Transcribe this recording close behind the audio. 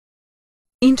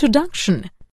Introduction.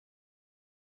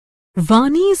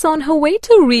 Vani is on her way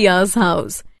to Ria's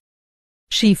house.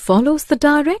 She follows the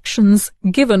directions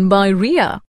given by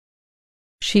Ria.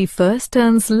 She first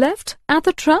turns left at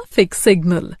the traffic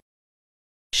signal.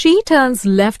 She turns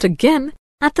left again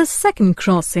at the second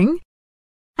crossing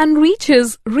and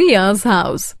reaches Ria's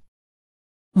house.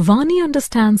 Vani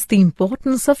understands the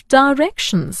importance of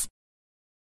directions.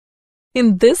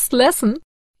 In this lesson,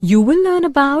 you will learn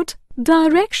about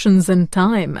directions and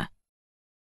time.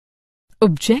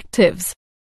 Objectives.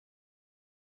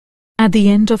 At the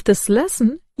end of this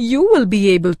lesson, you will be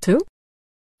able to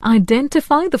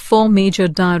identify the 4 major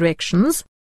directions,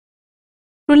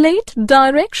 relate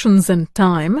directions and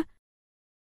time,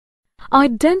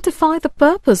 identify the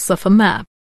purpose of a map.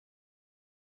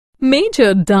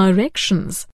 Major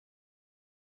directions.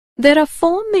 There are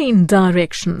 4 main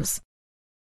directions.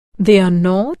 They are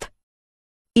north,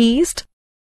 east,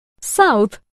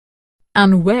 south,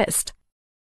 and west.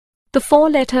 The 4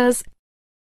 letters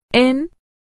N,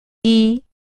 E,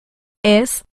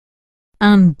 S,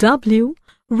 and W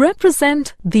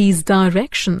represent these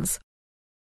directions.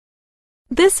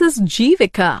 This is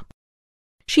Jivika.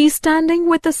 She is standing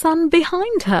with the sun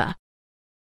behind her.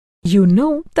 You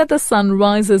know that the sun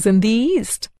rises in the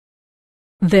east.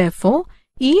 Therefore,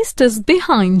 east is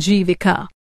behind Jivika.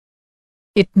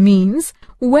 It means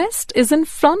west is in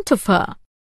front of her.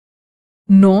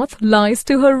 North lies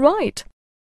to her right.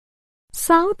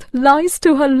 South lies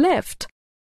to her left.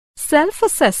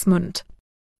 Self-assessment.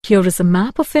 Here is a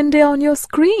map of India on your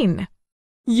screen.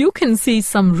 You can see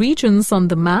some regions on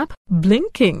the map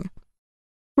blinking.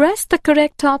 Press the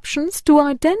correct options to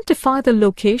identify the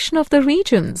location of the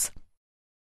regions.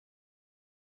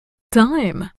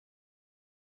 Time.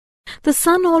 The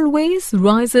sun always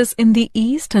rises in the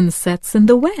east and sets in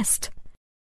the west.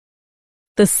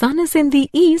 The sun is in the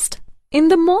east in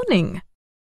the morning.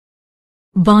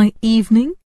 By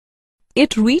evening,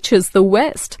 it reaches the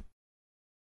west.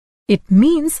 It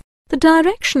means the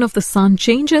direction of the sun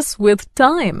changes with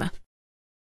time.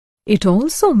 It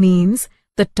also means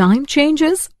that time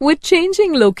changes with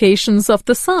changing locations of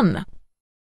the sun.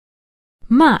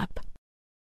 Map.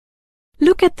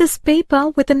 Look at this paper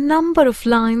with a number of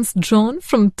lines drawn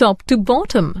from top to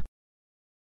bottom.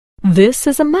 This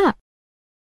is a map.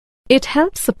 It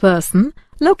helps a person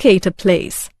locate a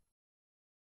place.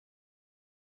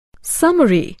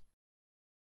 Summary.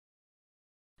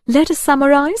 Let us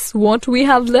summarize what we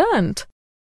have learned.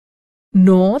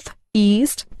 North,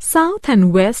 east, south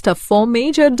and west are 4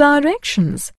 major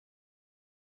directions.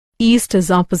 East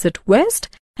is opposite west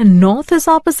and north is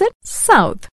opposite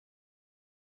south.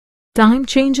 Time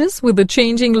changes with the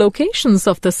changing locations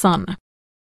of the sun.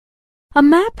 A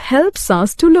map helps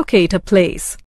us to locate a place.